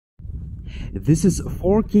This is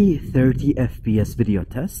 4K 30 FPS video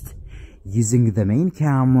test using the main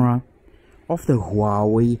camera of the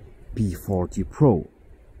Huawei P40 Pro.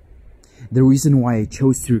 The reason why I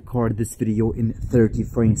chose to record this video in 30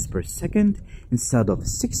 frames per second instead of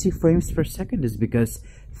 60 frames per second is because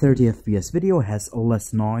 30 FPS video has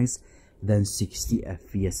less noise than 60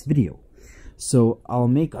 FPS video. So I'll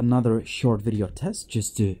make another short video test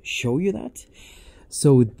just to show you that.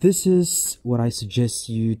 So this is what I suggest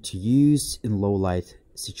you to use in low light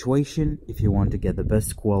situation if you want to get the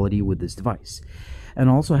best quality with this device. And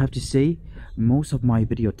also I have to say, most of my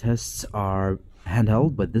video tests are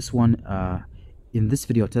handheld, but this one, in this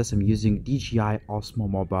video test, I'm using DJI Osmo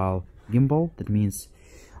Mobile gimbal. That means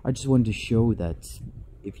I just wanted to show that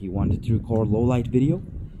if you wanted to record low light video,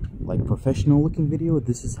 like professional looking video,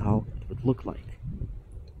 this is how it would look like.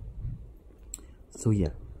 So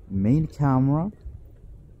yeah, main camera.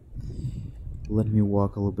 Let me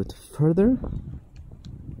walk a little bit further.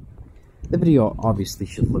 The video obviously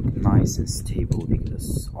should look nice and stable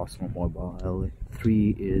because Osmo Mobile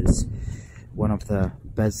 3 is one of the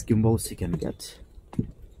best gimbals you can get.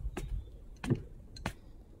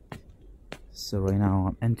 So right now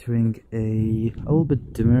I'm entering a little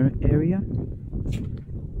bit dimmer area.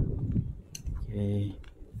 Okay,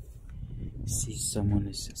 see someone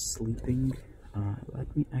is sleeping.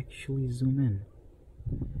 Let me actually zoom in.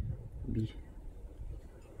 Maybe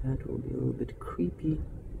that will be a little bit creepy,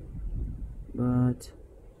 but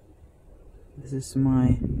this is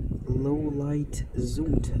my low light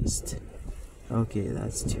zoom test. Okay,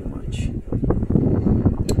 that's too much,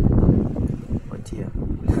 but yeah,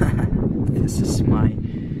 this is my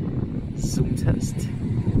zoom test.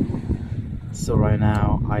 So right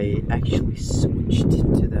now I actually switched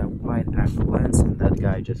to the wide angle lens and that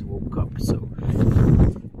guy just woke up. So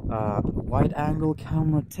wide angle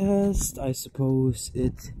camera test, I suppose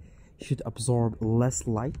it should absorb less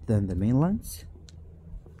light than the main lens,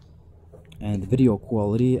 and video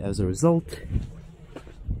quality as a result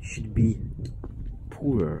should be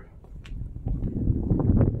poorer.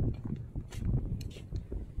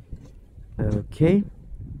 Okay,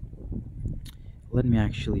 let me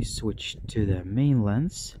actually switch to the main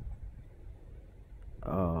lens.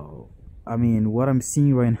 I mean, what I'm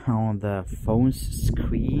seeing right now on the phone's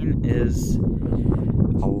screen is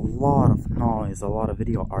a lot of noise, a lot of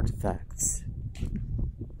video artifacts.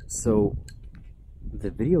 So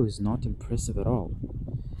the video is not impressive at all.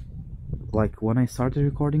 Like when I started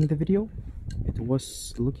recording the video, it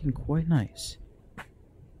was looking quite nice.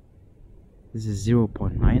 This is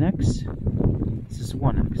 0.9x. This is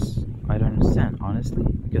 1x. I don't understand, honestly,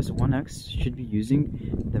 because 1x should be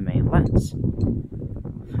using the main lens.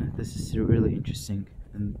 This is really interesting,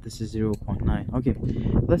 and this is 0.9. Okay,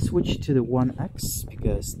 let's switch to the 1x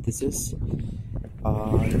because this is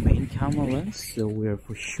the main camera lens. So we're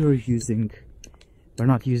for sure we're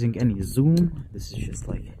not using any zoom. This is just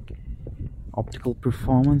like optical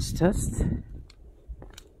performance test.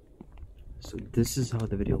 So this is how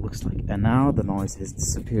the video looks like, and now the noise has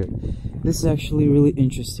disappeared. This is actually really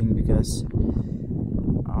interesting because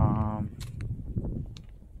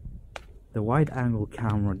the wide angle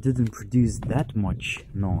camera didn't produce that much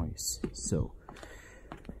noise, so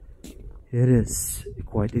it is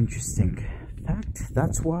quite interesting fact.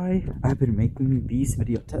 That's why I've been making these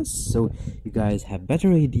video tests, so you guys have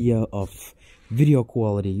better idea of video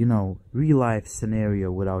quality, you know, real life scenario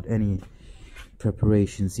without any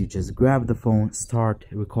preparations. You just grab the phone, start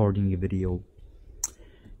recording a video.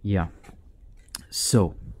 Yeah,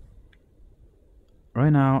 so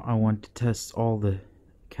right now I want to test all the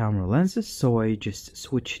camera lenses, so I just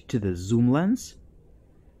switch to the zoom lens.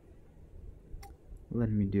 Let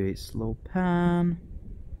me do a slow pan.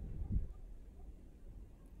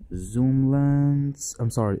 Zoom lens, I'm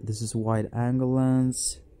sorry, this is wide angle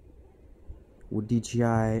lens with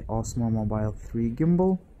DJI Osmo Mobile 3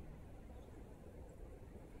 gimbal.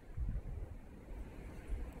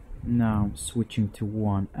 Now I'm switching to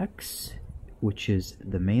 1x, which is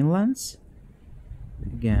the main lens.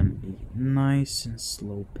 Again, a nice and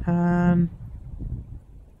slow pan.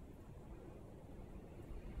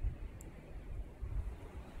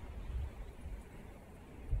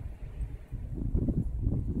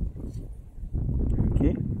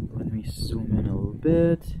 Okay, let me zoom in a little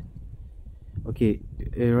bit. Okay,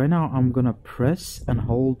 right now I'm gonna press and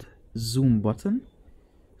hold zoom button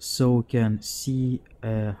so we can see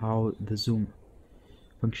how the zoom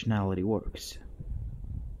functionality works.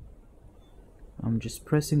 I'm just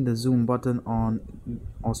pressing the zoom button on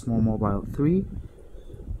Osmo Mobile 3.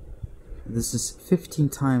 This is 15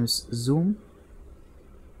 times zoom.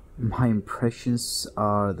 My impressions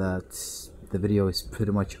are that the video is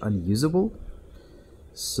pretty much unusable.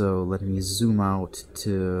 So let me zoom out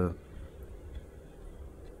to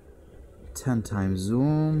 10 times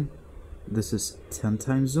zoom. This is 10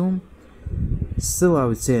 times zoom. Still, I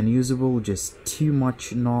would say unusable, just too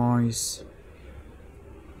much noise.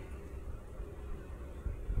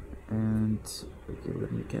 And okay,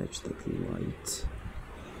 let me catch that light.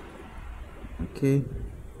 Okay,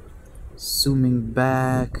 zooming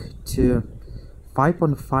back to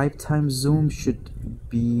 5.5 times zoom should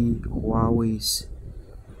be Huawei's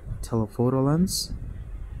telephoto lens.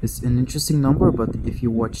 It's an interesting number, but if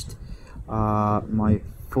you watched my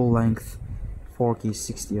full-length 4K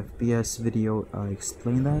 60 FPS video, I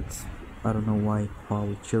explained that. I don't know why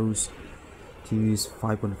Huawei chose to use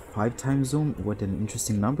 5.5 times zoom. What an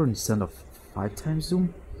interesting number instead of 5 times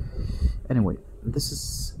zoom. Anyway, this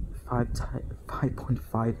is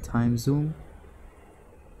 5.5 times zoom.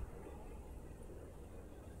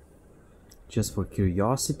 Just for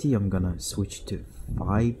curiosity, I'm gonna switch to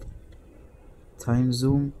 5 times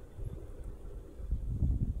zoom.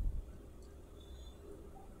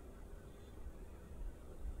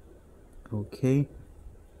 Okay,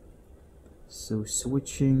 so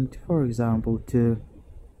switching to, for example, to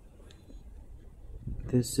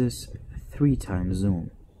this is 3 times zoom.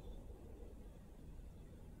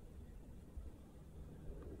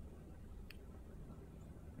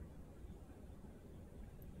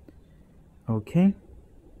 Okay,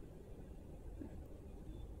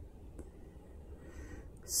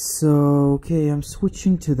 so okay, I'm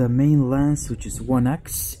switching to the main lens, which is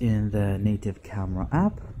 1x in the native camera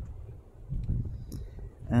app.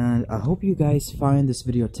 And I hope you guys find this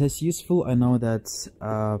video test useful. I know that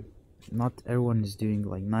not everyone is doing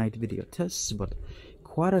like night video tests, but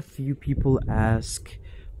quite a few people ask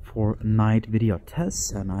for night video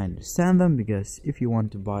tests, and I understand them, because if you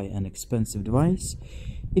want to buy an expensive device,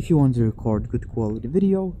 if you want to record good quality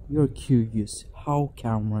video, you're curious how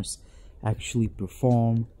cameras actually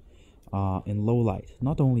perform in low light,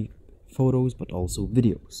 not only photos but also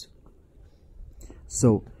videos.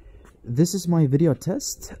 So this is my video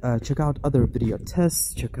test. Check out other video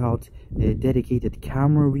tests, check out a dedicated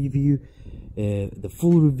camera review, the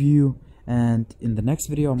full review, and in the next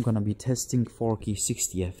video I'm gonna be testing 4K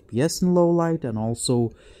 60 FPS in low light and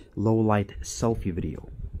also low light selfie video.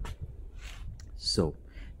 So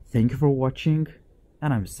thank you for watching,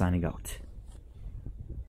 and I'm signing out.